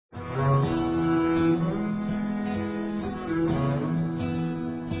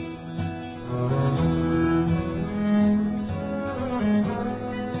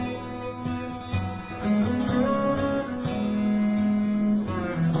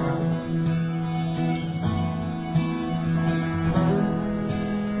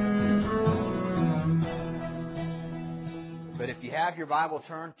have your Bible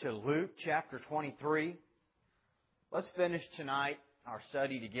turned to Luke chapter 23, let's finish tonight our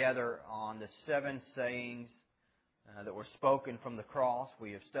study together on the 7 sayings that were spoken from the cross.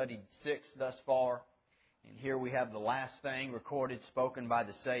 We have studied 6 thus far, and here we have the last thing recorded, spoken by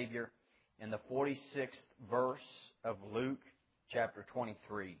the Savior in the 46th verse of Luke chapter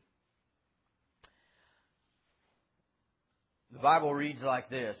 23. The Bible reads like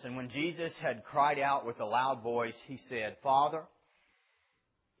this: "And when Jesus had cried out with a loud voice, He said, 'Father,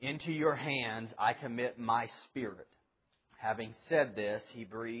 into your hands I commit my spirit.' Having said this, He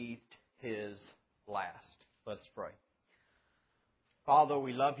breathed His last." Let's pray. Father,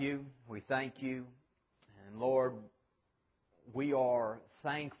 we love You. We thank You. And Lord, we are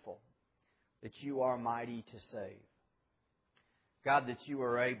thankful that You are mighty to save. God, that You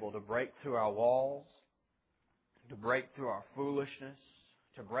are able to break through our walls, to break through our foolishness,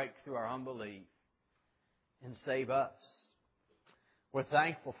 to break through our unbelief, and save us. We're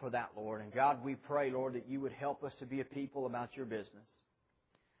thankful for that, Lord. And God, we pray, Lord, that You would help us to be a people about Your business.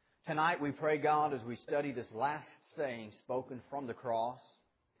 Tonight we pray, God, as we study this last saying spoken from the cross,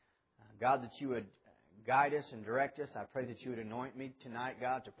 God, that You would guide us and direct us. I pray that You would anoint me tonight,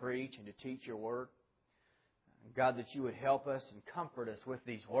 God, to preach and to teach Your Word. God, that You would help us and comfort us with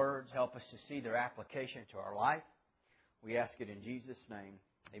these words. Help us to see their application to our life. We ask it in Jesus' name.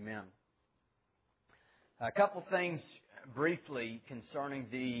 Amen. A couple things briefly concerning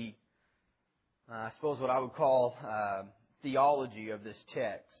the, I suppose what I would call theology of this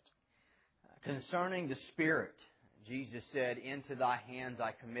text. Concerning the Spirit, Jesus said, "Into Thy hands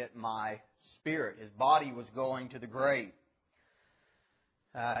I commit my spirit." His body was going to the grave.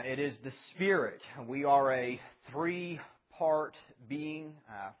 It is the Spirit. We are a 3-part being.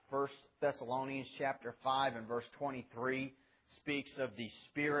 1 Thessalonians chapter 5 and verse 23 speaks of the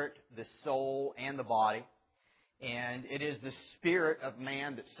spirit, the soul, and the body. And it is the spirit of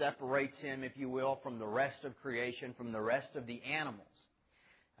man that separates him, if you will, from the rest of creation, from the rest of the animals.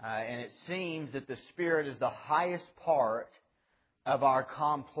 And it seems that the Spirit is the highest part of our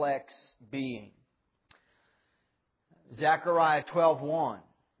complex being. Zechariah 12:1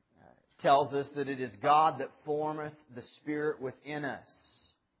 tells us that it is God that formeth the spirit within us.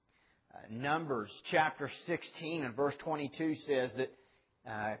 Numbers chapter 16 and verse 22 says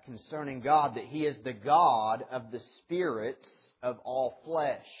that concerning God, that He is the God of the spirits of all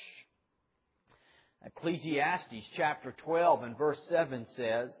flesh. Ecclesiastes chapter 12 and verse 7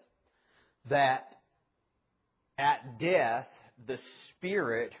 says that at death the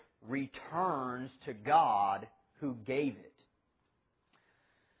spirit returns to God who gave it.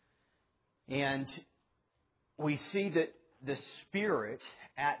 And we see that the Spirit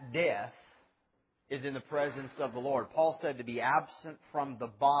at death is in the presence of the Lord. Paul said to be absent from the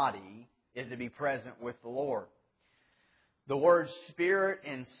body is to be present with the Lord. The words spirit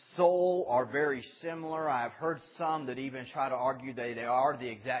and soul are very similar. I've heard some that even try to argue that they are the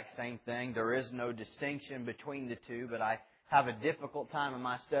exact same thing. There is no distinction between the two, but I have a difficult time in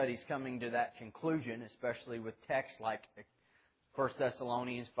my studies coming to that conclusion, especially with texts like 1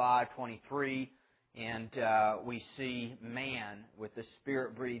 Thessalonians 5:23, and we see man with the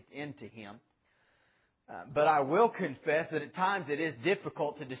Spirit breathed into him. But I will confess that at times it is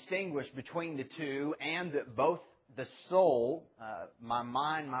difficult to distinguish between the two, and that both the soul, my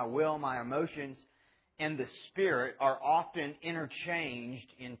mind, my will, my emotions, and the Spirit are often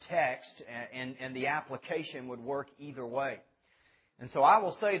interchanged in text, and the application would work either way. And so I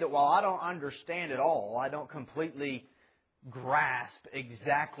will say that while I don't understand it all, I don't completely grasp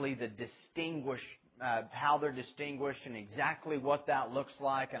exactly the how they're distinguished and exactly what that looks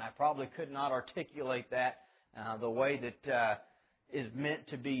like, and I probably could not articulate that the way that is meant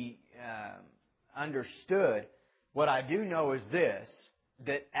to be understood. What I do know is this,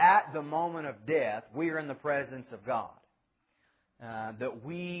 that at the moment of death, we are in the presence of God. That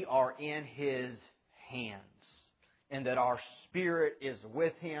we are in His hands, and that our spirit is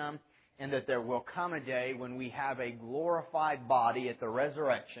with Him, and that there will come a day when we have a glorified body at the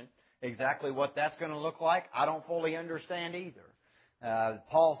resurrection. Exactly what that's going to look like, I don't fully understand either.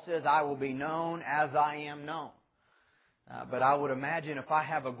 Paul says, "I will be known as I am known." But I would imagine if I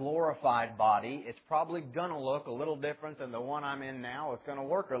have a glorified body, it's probably going to look a little different than the one I'm in now. It's going to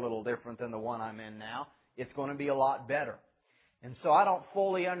work a little different than the one I'm in now. It's going to be a lot better. And so I don't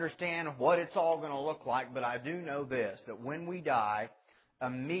fully understand what it's all going to look like, but I do know this, that when we die,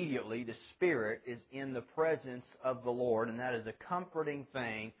 immediately the Spirit is in the presence of the Lord, and that is a comforting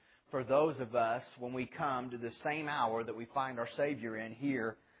thing for those of us when we come to the same hour that we find our Savior in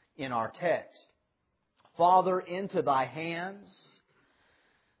here in our text. "Father, into Thy hands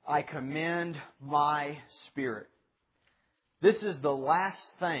I commend my spirit." This is the last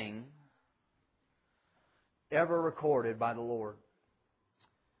thing ever recorded by the Lord.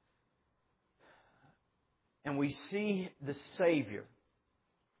 And we see the Savior,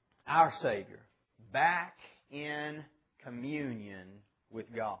 our Savior, back in communion with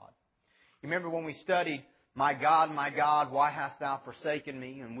God. You remember when we studied, my God, why hast Thou forsaken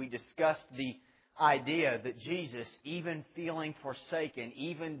me? And we discussed the idea that Jesus, even feeling forsaken,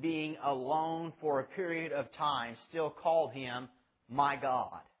 even being alone for a period of time, still called Him my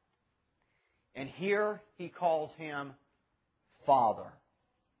God. And here He calls Him Father.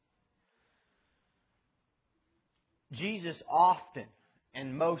 Jesus often,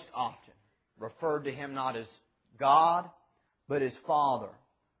 and most often, referred to Him not as God, but as Father.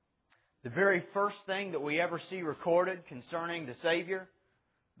 The very first thing that we ever see recorded concerning the Savior,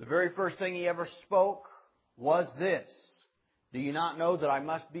 the very first thing He ever spoke was this: do you not know that I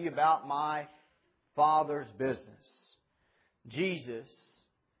must be about my Father's business? Jesus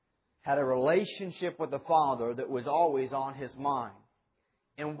had a relationship with the Father that was always on His mind.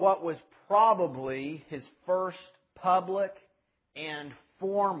 And what was probably His first public and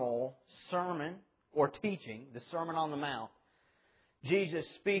formal sermon or teaching, the Sermon on the Mount, Jesus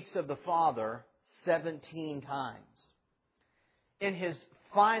speaks of the Father 17 times. In His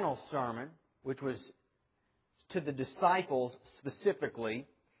final sermon, which was to the disciples specifically,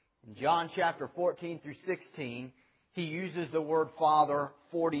 in John chapter 14 through 16, He uses the word Father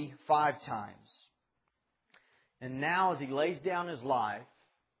 45 times. And now as He lays down His life,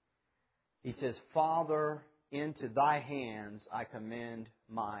 He says, Father, into Thy hands I commend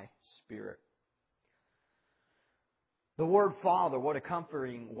my spirit. The word Father, what a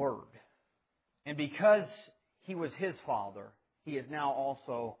comforting word. And because He was His Father, He is now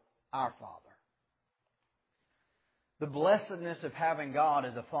also our Father. The blessedness of having God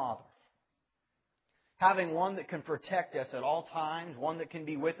as a Father. Having one that can protect us at all times, one that can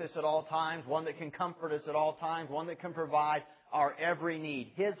be with us at all times, one that can comfort us at all times, one that can provide our every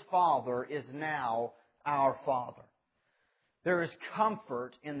need. His Father is now our Father. There is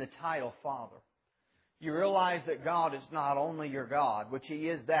comfort in the title Father. You realize that God is not only your God, which He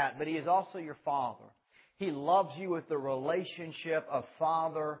is that, but He is also your Father. He loves you with the relationship of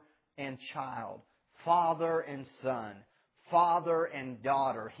father and child, father and son, father and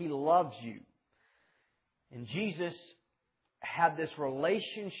daughter. He loves you. And Jesus had this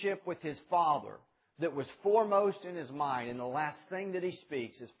relationship with His Father that was foremost in His mind. And the last thing that He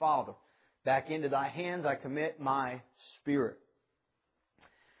speaks is, Father, back into Thy hands I commit my spirit.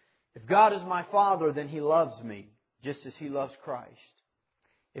 If God is my Father, then He loves me, just as He loves Christ.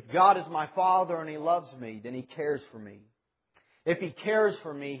 If God is my Father and He loves me, then He cares for me. If He cares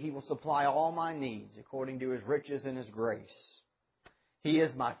for me, He will supply all my needs according to His riches and His grace. He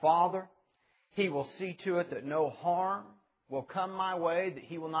is my Father. He will see to it that no harm will come my way that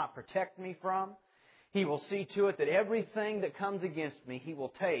He will not protect me from. He will see to it that everything that comes against me, He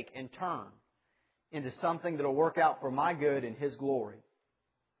will take and turn into something that will work out for my good and His glory.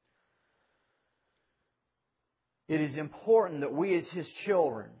 It is important that we as His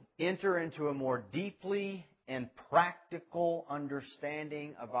children enter into a more deeply and practical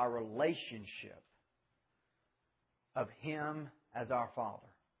understanding of our relationship of Him as our Father.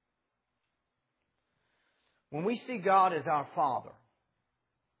 When we see God as our Father,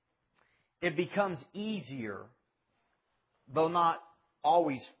 it becomes easier, though not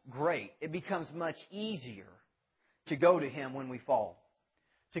always great, it becomes much easier to go to Him when we fall,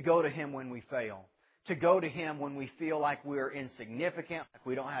 to go to Him when we fail, to go to Him when we feel like we're insignificant, like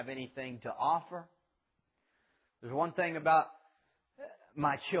we don't have anything to offer. There's one thing about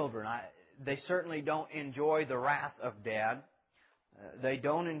my children. They certainly don't enjoy the wrath of Dad. They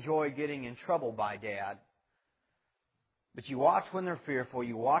don't enjoy getting in trouble by Dad. But you watch when they're fearful.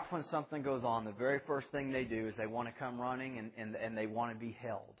 You watch when something goes on. The very first thing they do is they want to come running and they want to be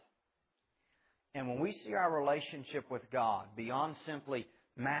held. And when we see our relationship with God beyond simply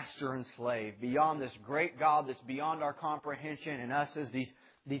master and slave, beyond this great God that's beyond our comprehension, and us as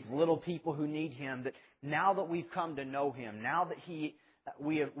these little people who need Him, that now that we've come to know Him, now that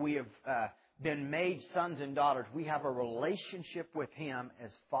we have been made sons and daughters, we have a relationship with Him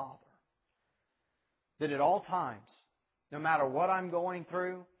as Father. That at all times, no matter what I'm going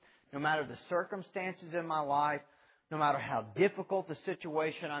through, no matter the circumstances in my life, no matter how difficult the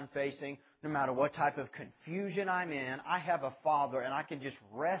situation I'm facing, no matter what type of confusion I'm in, I have a Father and I can just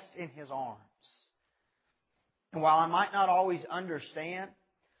rest in His arms. And while I might not always understand,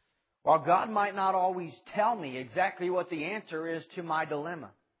 while God might not always tell me exactly what the answer is to my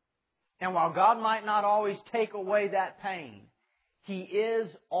dilemma, and while God might not always take away that pain, He is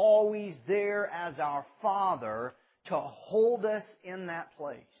always there as our Father to hold us in that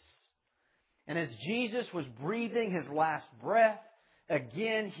place. And as Jesus was breathing His last breath,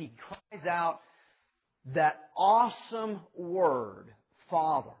 again He cries out that awesome word,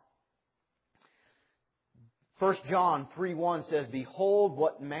 Father. 1 John 3:1 says, Behold,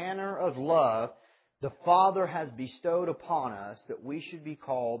 what manner of love the Father has bestowed upon us, that we should be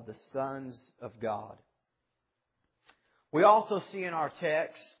called the sons of God. We also see in our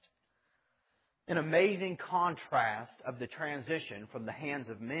text an amazing contrast of the transition from the hands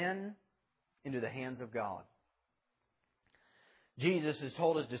of men into the hands of God. Jesus has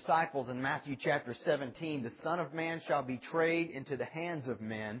told His disciples in Matthew chapter 17, The Son of Man shall be betrayed into the hands of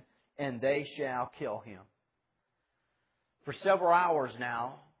men, and they shall kill Him. For several hours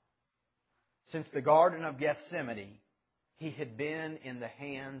now, since the Garden of Gethsemane, He had been in the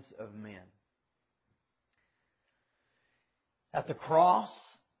hands of men. At the cross,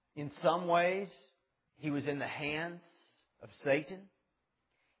 in some ways, He was in the hands of Satan.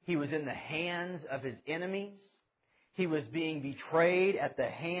 He was in the hands of His enemies. He was being betrayed at the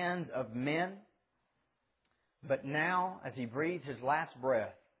hands of men. But now, as He breathed His last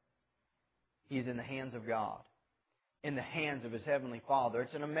breath, He is in the hands of God, in the hands of His Heavenly Father.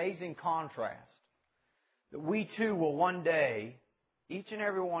 It's an amazing contrast that we too will one day, each and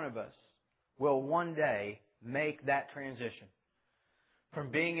every one of us, will one day make that transition. From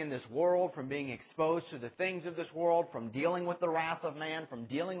being in this world, from being exposed to the things of this world, from dealing with the wrath of man, from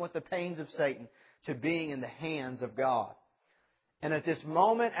dealing with the pains of Satan, to being in the hands of God. And at this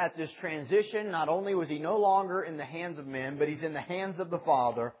moment, at this transition, not only was He no longer in the hands of men, but He's in the hands of the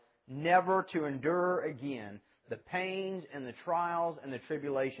Father, never to endure again the pains and the trials and the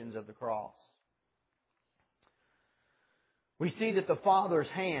tribulations of the cross. We see that the Father's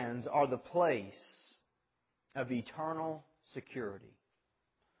hands are the place of eternal security.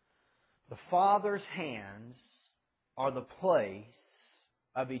 The Father's hands are the place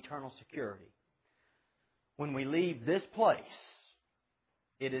of eternal security. When we leave this place,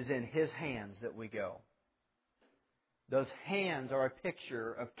 it is in His hands that we go. Those hands are a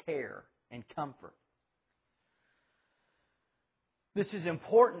picture of care and comfort. This is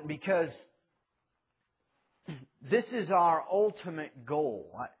important because this is our ultimate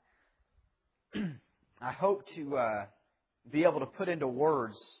goal. I hope to be able to put into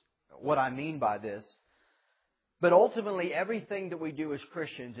words what I mean by this. But ultimately, everything that we do as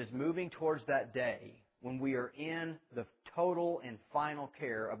Christians is moving towards that day when we are in the total and final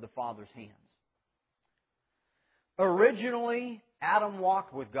care of the Father's hands. Originally, Adam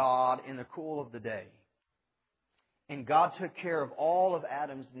walked with God in the cool of the day. And God took care of all of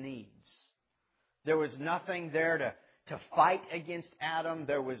Adam's needs. There was nothing there to fight against Adam.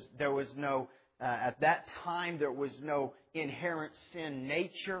 There was no, at that time, there was no inherent sin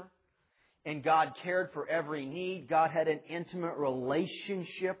nature. And God cared for every need. God had an intimate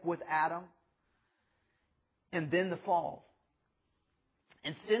relationship with Adam. And then the fall.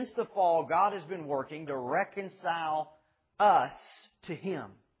 And since the fall, God has been working to reconcile us to Him,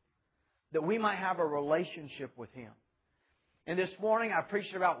 that we might have a relationship with Him. And this morning I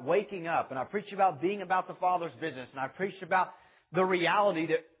preached about waking up, and I preached about being about the Father's business, and I preached about the reality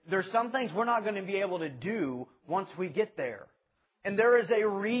that there's some things we're not going to be able to do once we get there. And there is a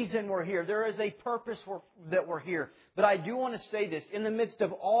reason we're here. There is a purpose that we're here. But I do want to say this. In the midst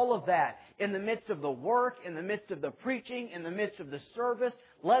of all of that, in the midst of the work, in the midst of the preaching, in the midst of the service,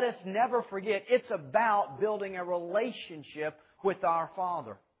 let us never forget it's about building a relationship with our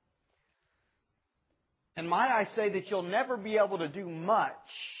Father. And might I say that you'll never be able to do much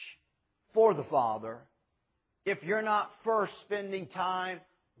for the Father if you're not first spending time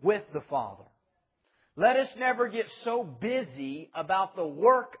with the Father. Let us never get so busy about the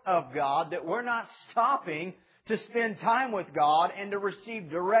work of God that we're not stopping to spend time with God and to receive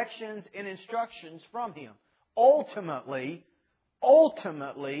directions and instructions from Him. Ultimately,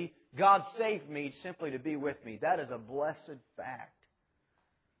 God saved me simply to be with me. That is a blessed fact.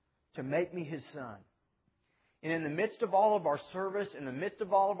 To make me His Son. And in the midst of all of our service, in the midst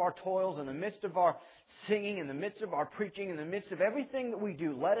of all of our toils, in the midst of our singing, in the midst of our preaching, in the midst of everything that we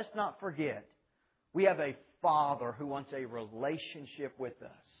do, let us not forget we have a Father who wants a relationship with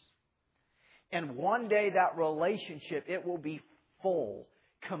us. And one day that relationship, it will be full,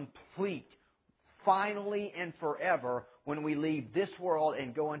 complete, finally and forever when we leave this world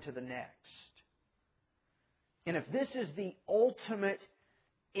and go into the next. And if this is the ultimate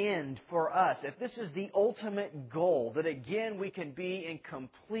end for us, if this is the ultimate goal, that again we can be in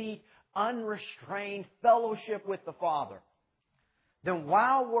complete, unrestrained fellowship with the Father, then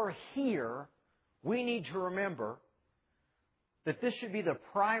while we're here, we need to remember that this should be the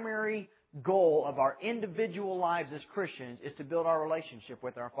primary goal of our individual lives as Christians is to build our relationship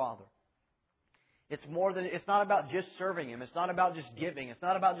with our Father. It's not about just serving Him. It's not about just giving. It's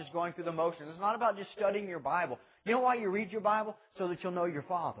not about just going through the motions. It's not about just studying your Bible. You know why you read your Bible? So that you'll know your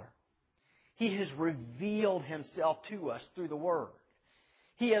Father. He has revealed Himself to us through the Word.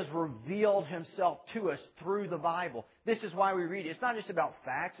 He has revealed Himself to us through the Bible. This is why we read it. It's not just about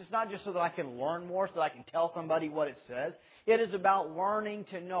facts. It's not just so that I can learn more, so that I can tell somebody what it says. It is about learning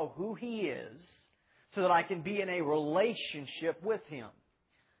to know who He is so that I can be in a relationship with Him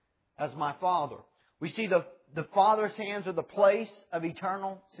as my Father. We see the Father's hands are the place of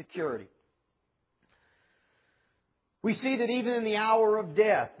eternal security. We see that even in the hour of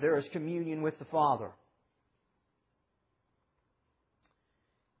death, there is communion with the Father.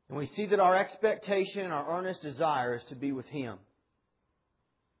 And we see that our expectation and our earnest desire is to be with Him.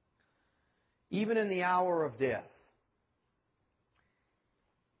 Even in the hour of death.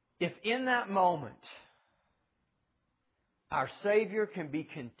 If in that moment our Savior can be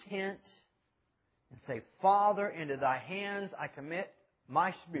content and say, Father, into Thy hands I commit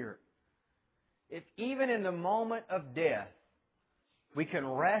my spirit. If even in the moment of death we can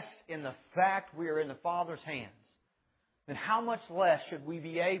rest in the fact we are in the Father's hands, then how much less should we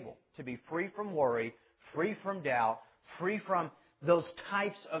be able to be free from worry, free from doubt, free from those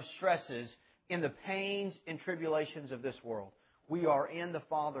types of stresses in the pains and tribulations of this world? We are in the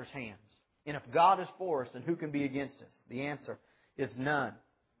Father's hands. And if God is for us, then who can be against us? The answer is none.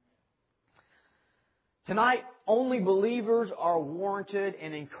 Tonight, only believers are warranted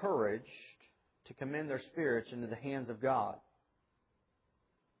and encouraged to commend their spirits into the hands of God.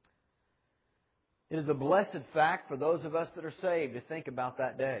 It is a blessed fact for those of us that are saved to think about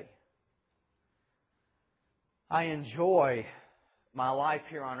that day. I enjoy my life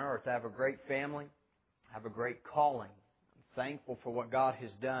here on earth. I have a great family. I have a great calling. I'm thankful for what God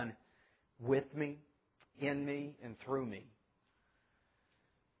has done with me, in me, and through me.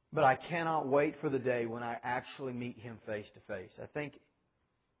 But I cannot wait for the day when I actually meet Him face to face. I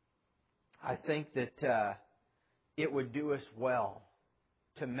think that it would do us well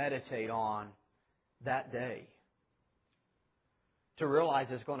to meditate on that day. To realize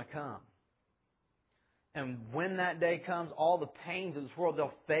it's going to come. And when that day comes, all the pains of this world,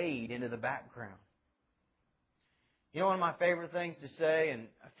 they'll fade into the background. You know, one of my favorite things to say, and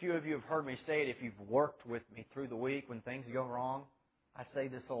a few of you have heard me say it if you've worked with me through the week when things go wrong, I say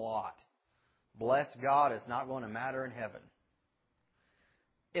this a lot. Bless God, it's not going to matter in heaven.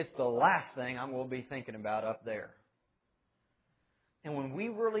 It's the last thing I'm going to be thinking about up there. And when we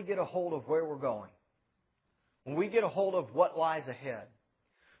really get a hold of where we're going, when we get a hold of what lies ahead,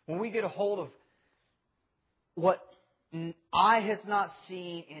 when we get a hold of what eye has not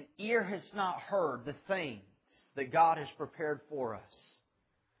seen and ear has not heard, the things that God has prepared for us,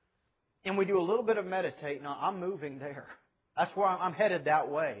 and we do a little bit of meditating, I'm moving there. That's where I'm headed that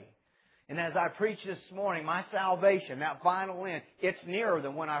way. And as I preached this morning, my salvation, that final end, it's nearer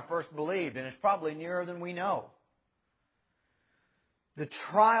than when I first believed, and it's probably nearer than we know. The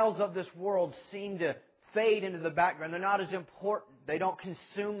trials of this world seem to fade into the background. They're not as important. They don't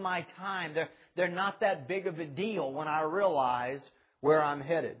consume my time. They're not that big of a deal when I realize where I'm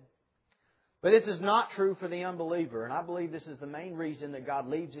headed. But this is not true for the unbeliever, and I believe this is the main reason that God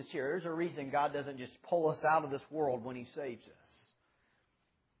leaves us here. There's a reason God doesn't just pull us out of this world when He saves us.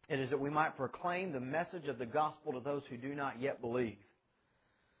 It is that we might proclaim the message of the gospel to those who do not yet believe.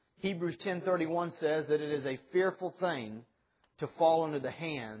 Hebrews 10:31 says that it is a fearful thing to fall into the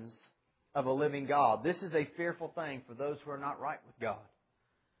hands of a living God. This is a fearful thing for those who are not right with God.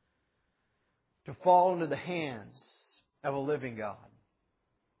 To fall into the hands of a living God.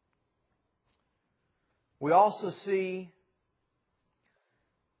 We also see,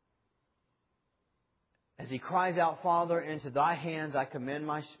 as he cries out, Father, into Thy hands I commend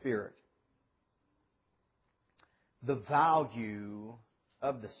my spirit, the value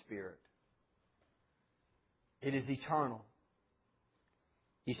of the Spirit. It is eternal.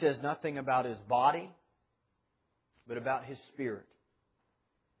 He says nothing about His body, but about His Spirit.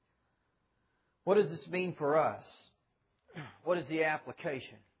 What does this mean for us? What is the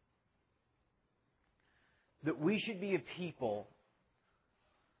application? That we should be a people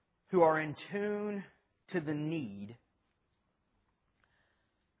who are in tune to the need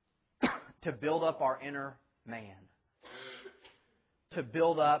to build up our inner man, to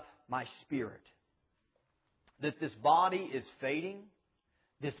build up my spirit. That this body is fading,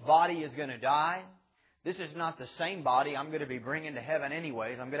 this body is going to die. This is not the same body I'm going to be bringing to heaven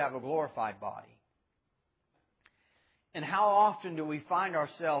anyways. I'm going to have a glorified body. And how often do we find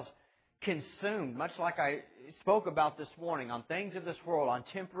ourselves consumed, much like I spoke about this morning, on things of this world, on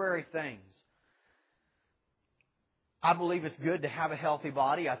temporary things. I believe it's good to have a healthy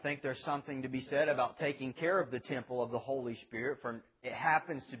body. I think there's something to be said about taking care of the temple of the Holy Spirit. For it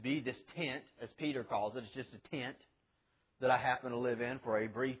happens to be this tent, as Peter calls it. It's just a tent that I happen to live in for a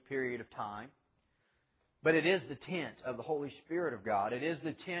brief period of time. But it is the tent of the Holy Spirit of God. It is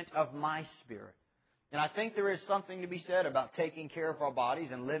the tent of my spirit. And I think there is something to be said about taking care of our bodies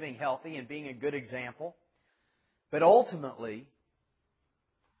and living healthy and being a good example. But ultimately,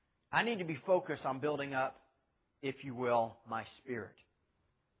 I need to be focused on building up, if you will, my spirit.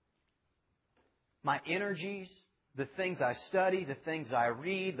 My energies, the things I study, the things I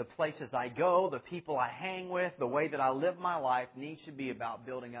read, the places I go, the people I hang with, the way that I live my life needs to be about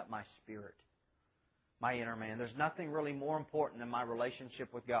building up my spirit, my inner man. There's nothing really more important than my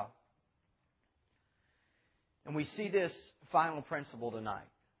relationship with God. And we see this final principle tonight.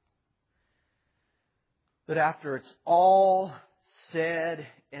 That after it's all said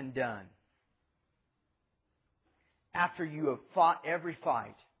and done, after you have fought every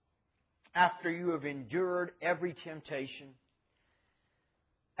fight, after you have endured every temptation,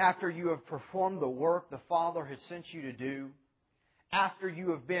 after you have performed the work the Father has sent you to do, after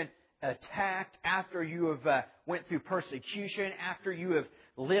you have been attacked, after you have went through persecution, after you have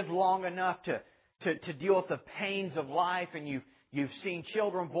lived long enough to deal with the pains of life, and you've seen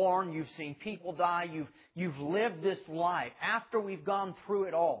children born, you've seen people die, you've lived this life, after we've gone through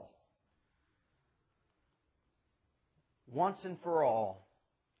it all, once and for all,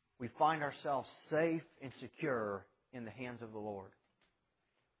 we find ourselves safe and secure in the hands of the Lord.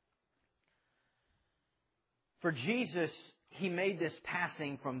 For Jesus, He made this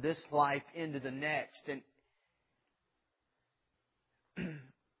passing from this life into the next. And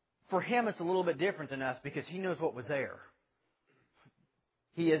for Him, it's a little bit different than us because He knows what was there.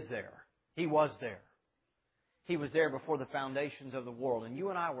 He is there. He was there. He was there before the foundations of the world. And you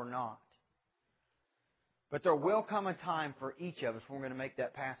and I were not. But there will come a time for each of us when we're going to make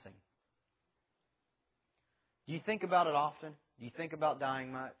that passing. Do you think about it often? Do you think about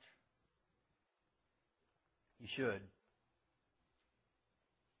dying much? You should.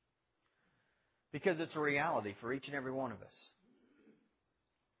 Because it's a reality for each and every one of us.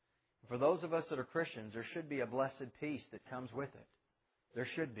 For those of us that are Christians, there should be a blessed peace that comes with it. There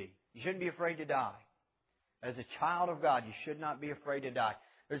should be. You shouldn't be afraid to die. As a child of God, you should not be afraid to die.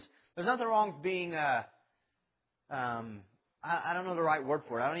 There's nothing wrong with being I don't know the right word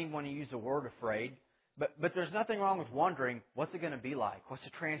for it. I don't even want to use the word afraid. But there's nothing wrong with wondering, what's it going to be like? What's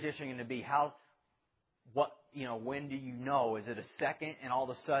the transition going to be? When do you know? Is it a second and all of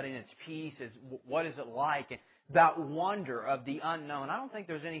a sudden it's peace? What is it like? And that wonder of the unknown. I don't think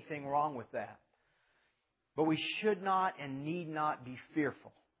there's anything wrong with that. But we should not and need not be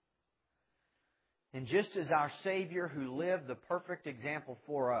fearful. And just as our Savior, who lived the perfect example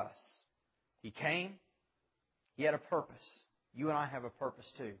for us, He came, He had a purpose. You and I have a purpose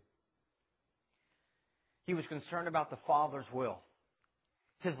too. He was concerned about the Father's will.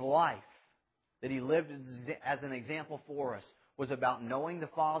 His life that He lived as an example for us was about knowing the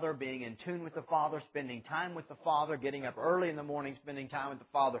Father, being in tune with the Father, spending time with the Father, getting up early in the morning, spending time with the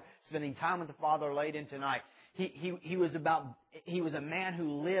Father, spending time with the Father late into night. He was a man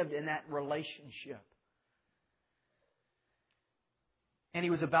who lived in that relationship. And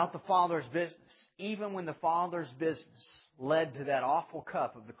He was about the Father's business. Even when the Father's business led to that awful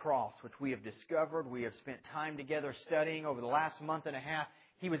cup of the cross, which we have discovered, we have spent time together studying over the last month and a half,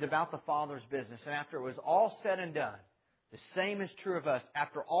 He was about the Father's business. And after it was all said and done, the same is true of us.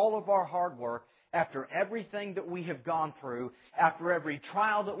 After all of our hard work, after everything that we have gone through, after every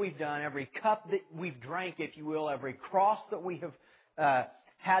trial that we've done, every cup that we've drank, if you will, every cross that we have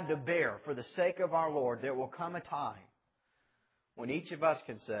had to bear for the sake of our Lord, there will come a time when each of us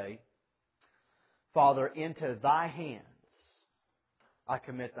can say, Father, into Thy hands I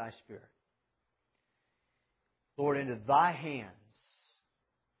commit Thy Spirit. Lord, into Thy hands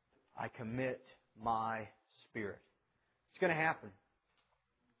I commit my spirit. It's going to happen.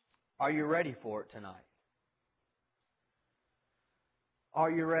 Are you ready for it tonight?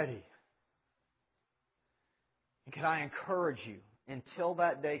 Are you ready? And can I encourage you, until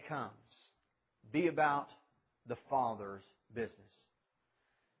that day comes, be about the Father's business.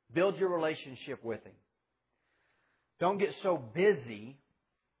 Build your relationship with Him. Don't get so busy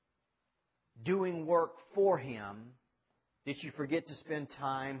doing work for Him that you forget to spend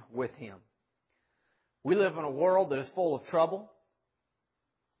time with Him. We live in a world that is full of trouble.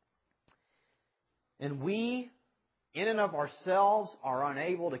 And we, in and of ourselves, are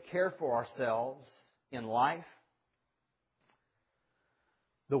unable to care for ourselves in life.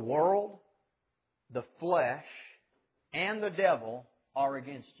 The world, the flesh, and the devil are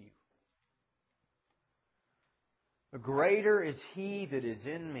against you. Greater is He that is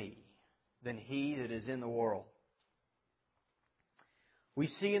in me than he that is in the world. We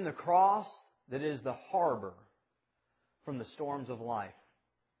see in the cross that it is the harbor from the storms of life.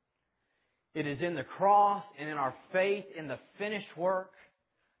 It is in the cross and in our faith in the finished work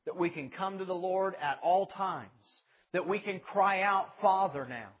that we can come to the Lord at all times. That we can cry out, Father,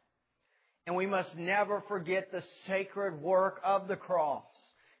 now. And we must never forget the sacred work of the cross.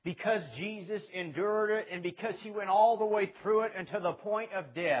 Because Jesus endured it and because He went all the way through it until the point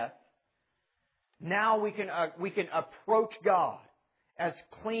of death, now we can approach God as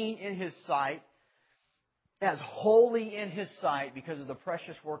clean in His sight, as holy in His sight because of the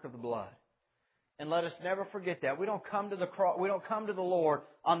precious work of the blood. And let us never forget that. We don't come to the Lord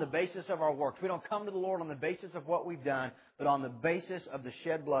on the basis of our works. We don't come to the Lord on the basis of what we've done, but on the basis of the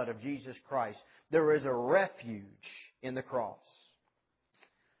shed blood of Jesus Christ. There is a refuge in the cross.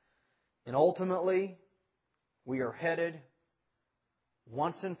 And ultimately, we are headed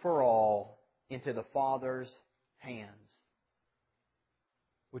once and for all into the Father's hands,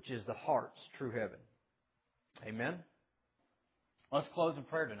 which is the heart's true heaven. Amen? Let's close in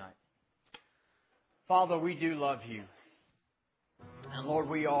prayer tonight. Father, we do love You. And Lord,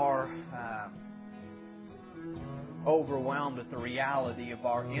 we are overwhelmed at the reality of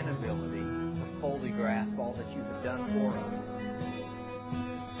our inability to fully grasp all that You have done for us.